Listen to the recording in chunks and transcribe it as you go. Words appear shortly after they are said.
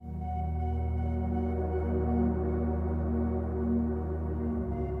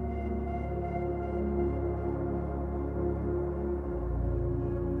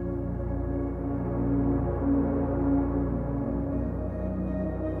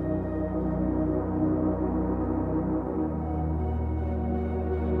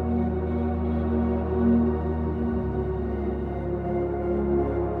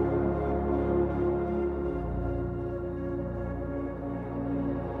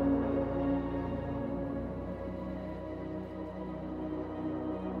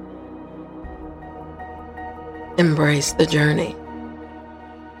Embrace the journey.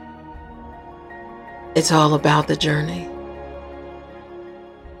 It's all about the journey.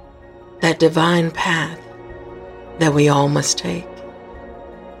 That divine path that we all must take.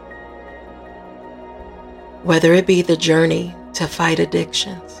 Whether it be the journey to fight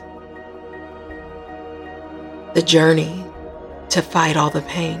addictions, the journey to fight all the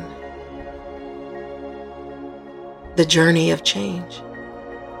pain, the journey of change,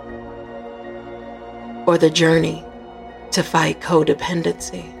 or the journey to fight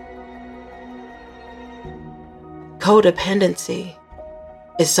codependency. Codependency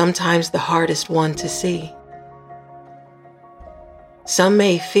is sometimes the hardest one to see. Some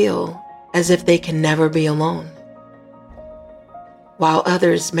may feel as if they can never be alone, while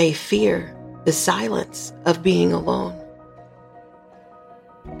others may fear the silence of being alone,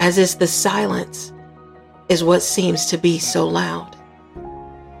 as if the silence is what seems to be so loud.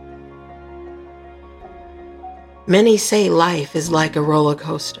 Many say life is like a roller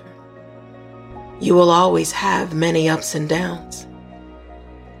coaster. You will always have many ups and downs.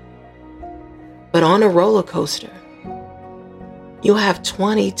 But on a roller coaster, you have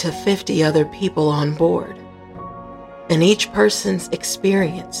 20 to 50 other people on board, and each person's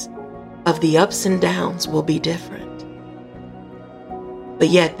experience of the ups and downs will be different. But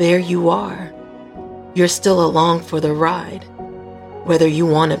yet there you are. You're still along for the ride, whether you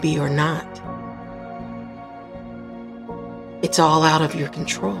want to be or not. It's all out of your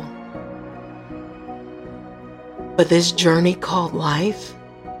control. But this journey called life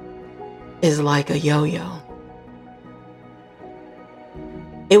is like a yo-yo.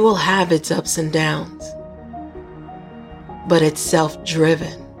 It will have its ups and downs, but it's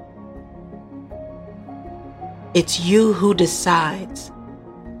self-driven. It's you who decides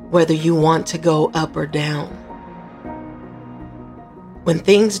whether you want to go up or down. When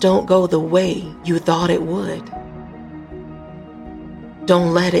things don't go the way you thought it would,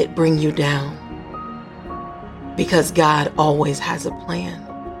 don't let it bring you down, because God always has a plan.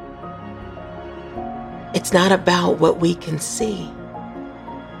 It's not about what we can see.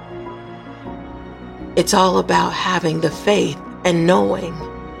 It's all about having the faith and knowing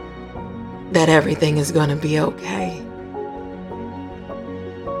that everything is going to be okay.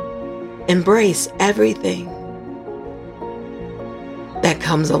 Embrace everything that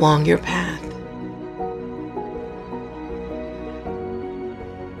comes along your path.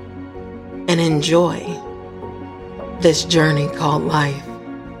 And enjoy this journey called life.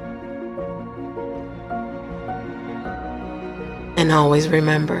 And always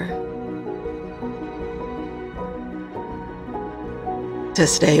remember to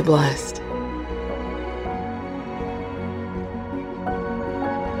stay blessed.